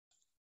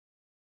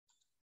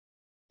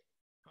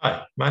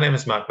Hi, my name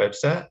is Mark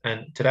Webster,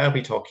 and today I'll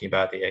be talking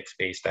about the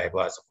XP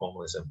Stabilizer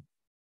Formalism.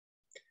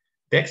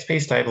 The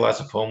XP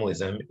Stabilizer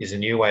Formalism is a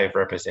new way of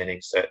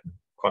representing certain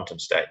quantum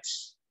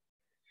states.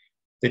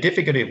 The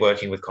difficulty of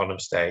working with quantum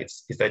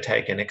states is they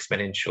take an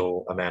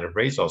exponential amount of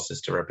resources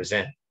to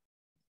represent.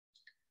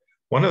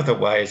 One of the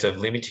ways of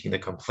limiting the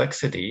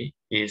complexity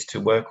is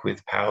to work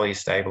with Pauli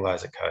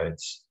stabilizer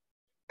codes.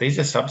 These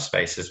are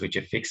subspaces which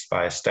are fixed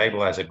by a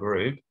stabilizer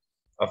group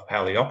of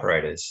Pauli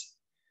operators.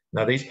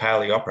 Now, these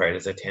Pauli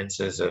operators are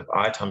tensors of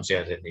I times the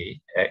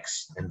identity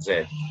X and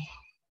Z.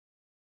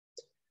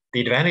 The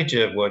advantage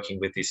of working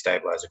with this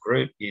stabilizer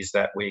group is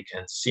that we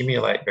can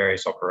simulate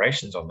various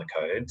operations on the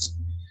codes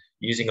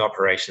using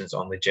operations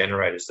on the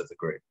generators of the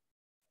group.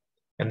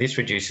 And this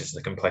reduces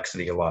the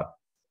complexity a lot.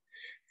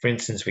 For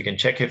instance, we can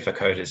check if a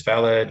code is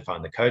valid,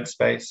 find the code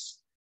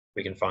space.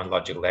 We can find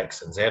logical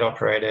X and Z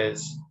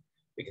operators.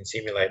 We can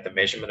simulate the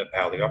measurement of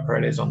Pauli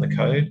operators on the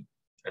code.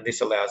 And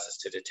this allows us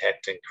to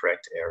detect and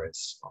correct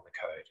errors on the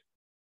code.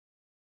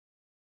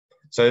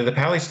 So the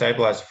Pauli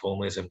stabilizer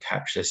formalism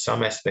captures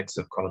some aspects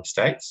of quantum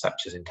states,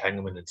 such as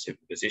entanglement and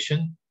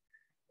superposition,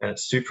 and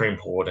it's super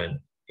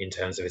important in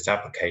terms of its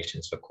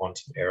applications for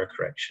quantum error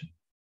correction.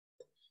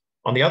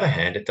 On the other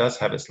hand, it does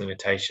have its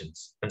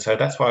limitations, and so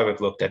that's why we've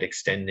looked at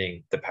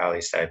extending the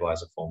Pauli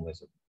stabilizer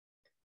formalism.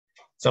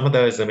 Some of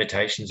those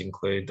limitations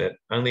include that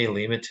only a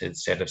limited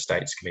set of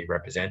states can be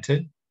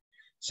represented.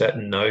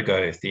 Certain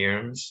no-go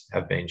theorems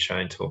have been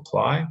shown to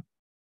apply,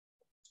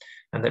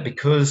 and that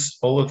because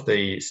all of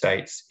the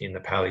states in the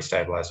Pauli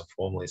stabilizer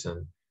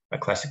formalism are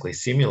classically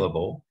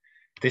simulable,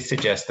 this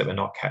suggests that we're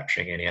not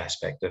capturing any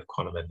aspect of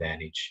quantum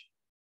advantage.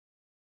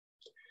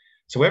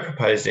 So we're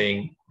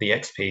proposing the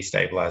XP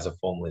stabilizer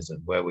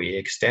formalism, where we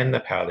extend the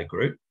Pauli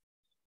group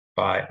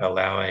by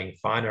allowing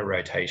finer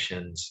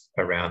rotations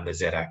around the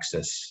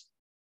Z-axis.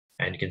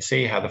 And you can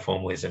see how the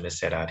formalism is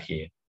set out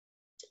here.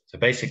 So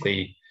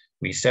basically,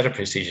 we set a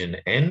precision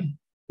n,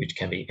 which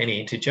can be any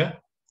integer,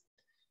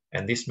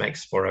 and this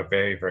makes for a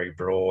very, very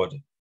broad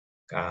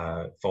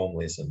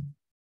formalism.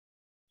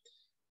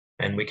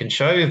 And we can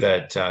show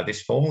that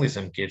this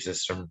formalism gives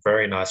us some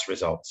very nice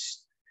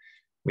results.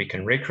 We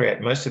can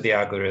recreate most of the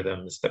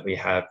algorithms that we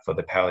have for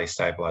the Pauli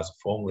stabilizer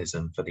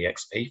formalism for the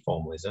XP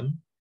formalism,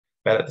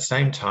 but at the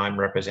same time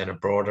represent a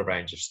broader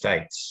range of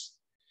states,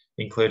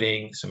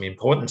 including some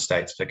important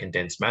states for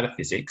condensed matter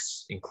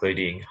physics,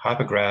 including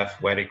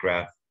hypergraph, weighted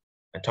graph,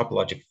 and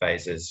topologic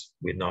phases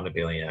with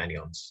non-abelian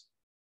anyons.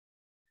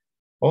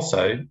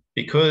 Also,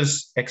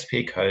 because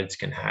XP codes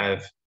can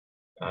have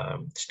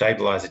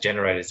stabilizer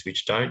generators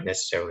which don't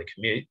necessarily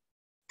commute,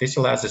 this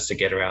allows us to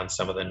get around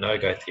some of the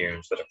no-go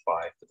theorems that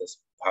apply for this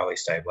Pauli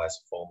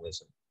stabilizer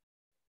formalism.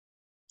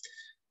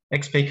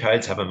 XP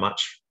codes have a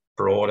much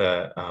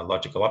broader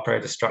logical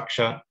operator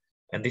structure,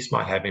 and this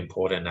might have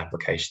important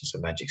applications for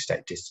magic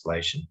state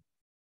distillation.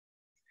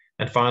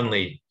 And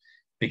finally,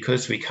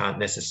 because we can't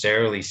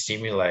necessarily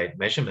simulate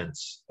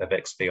measurements of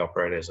XP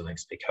operators and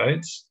XP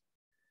codes,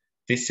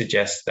 this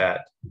suggests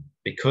that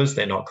because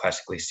they're not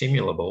classically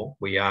simulable,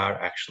 we are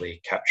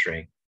actually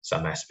capturing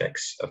some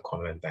aspects of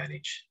quantum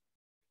advantage.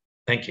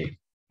 Thank you.